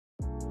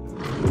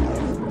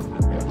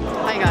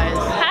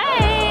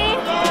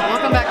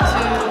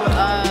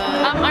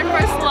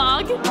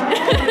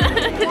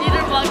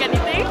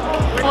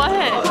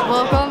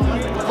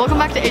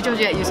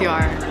HOG at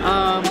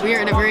UCR. We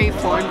are in a very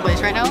foreign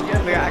place right now.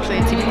 We're actually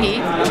in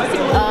TPP.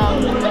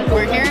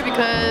 We're here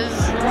because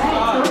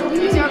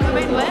UCR Blue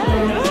made win.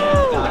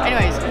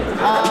 Anyways,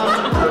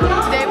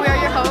 today we are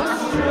your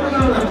hosts,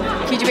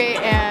 GGWP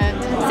and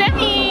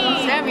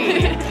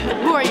Sammy.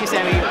 Who are you,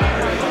 Sammy?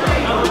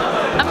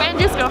 I'm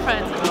Andrew's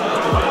girlfriend.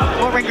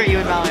 What rank are you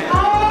in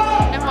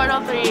VALORANT?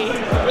 Immortal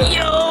 3.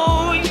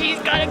 Yo, she's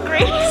got a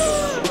grace.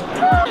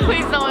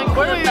 Please don't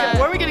include that.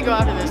 Where are we gonna go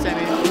after this,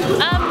 Sammy?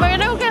 We're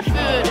gonna go get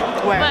food.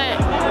 Where? But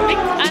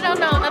I don't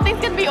know.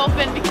 Nothing's gonna be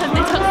open because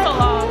they took so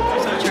long.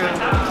 So true.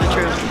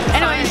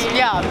 Anyways,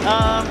 yeah,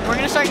 we're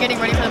gonna start getting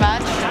ready for the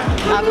match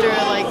after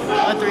like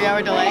a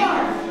 3-hour delay.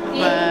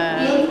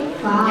 But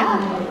yeah,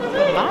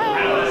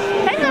 bye.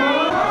 Hey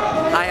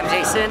guys. Hi, I'm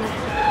Jason.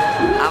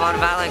 I'm on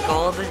VALORANT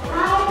Gold.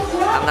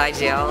 I'm the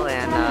IGL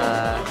and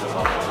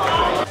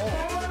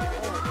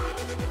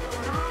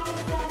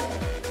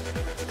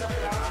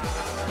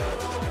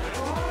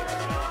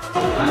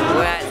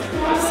we're at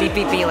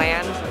CPP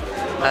LAN,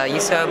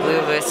 UCR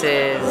Blue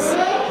versus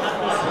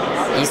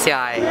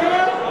UCI.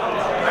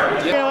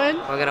 You gonna win?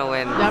 We're gonna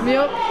win. Damn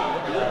you.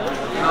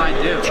 I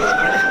do.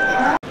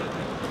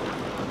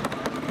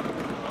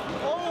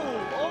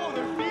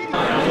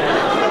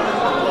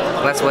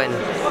 Let's win.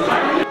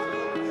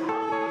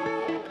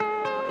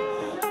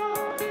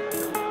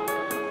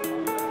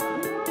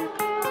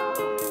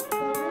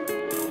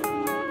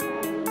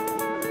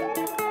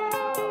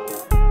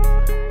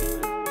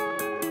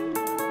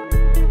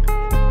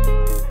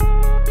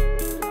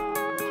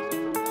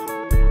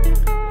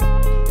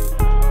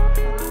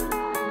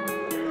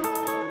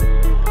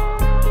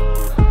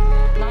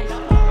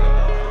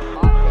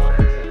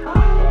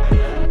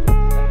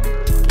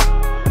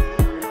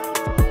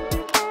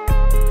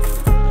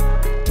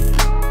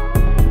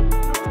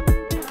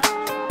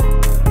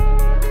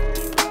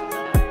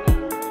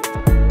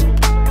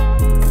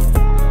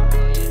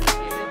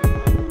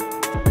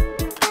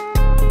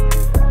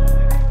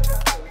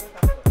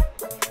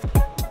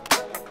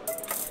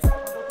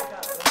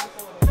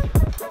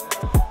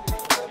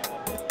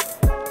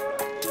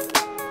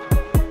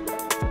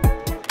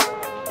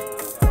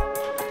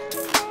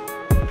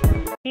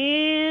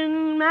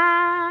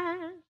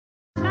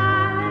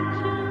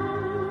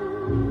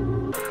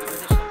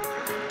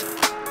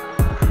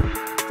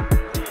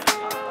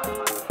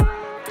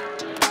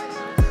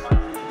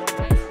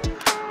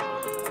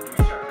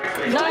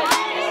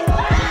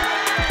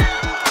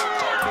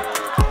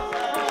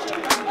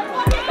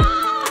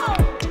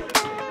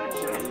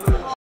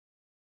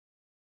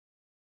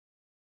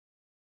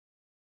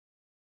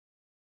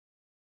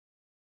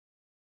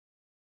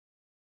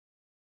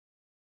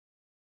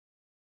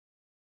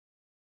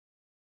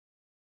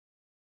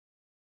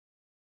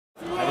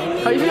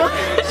 How you feel?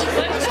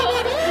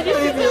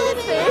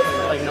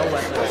 Like no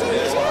wet.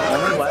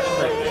 Lemon wet,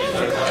 like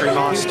tree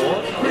moss. I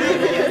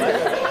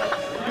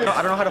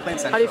don't know how to play in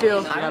Central. How do you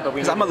feel?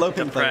 Because I'm a low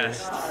pin player.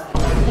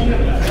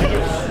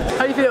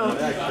 How do you feel?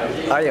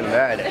 I am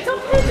mad.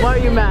 Why are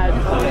you mad?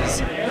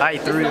 I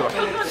threw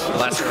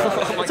last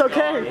round. It's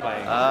okay.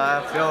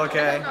 I feel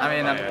okay. I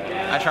mean,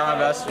 I try my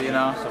best, but you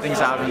know, things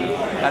happen.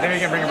 I think we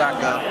can bring it back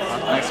though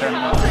next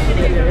tournament.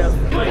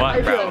 How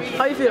you feel?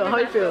 How you feel? How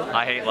you feel?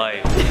 I hate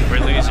life. We're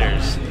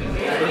losers.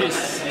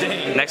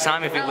 Next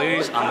time, if we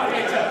lose, I'm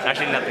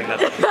actually nothing.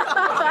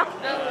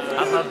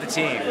 I love the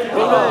team.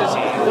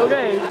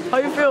 Okay. How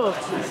you feel?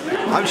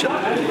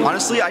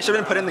 Honestly, I should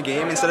have been put in the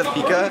game instead of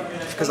Pika.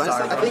 Because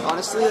I think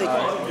honestly, like,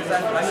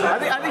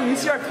 I think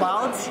UCR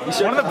Clouds,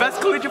 one of the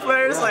best collegiate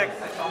players. Like,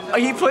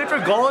 he played for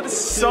Gold,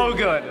 so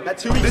good. That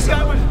 2 weeks. This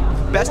guy was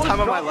best time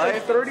of my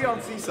life. 30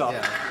 on Seesaw.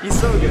 Yeah. He's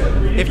so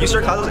good. If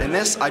UCR Clouds was in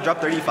this, I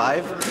dropped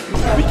 35.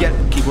 We get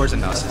keyboards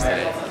and mouses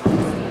today.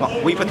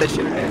 Well, we put this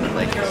shit in.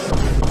 Like,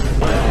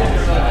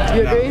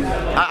 you agree?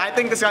 I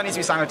think this guy needs to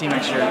be signed with team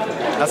next year.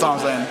 That's all I'm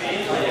saying.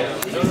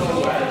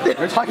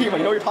 You're talking about.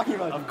 You know what you're talking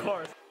about. Of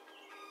course.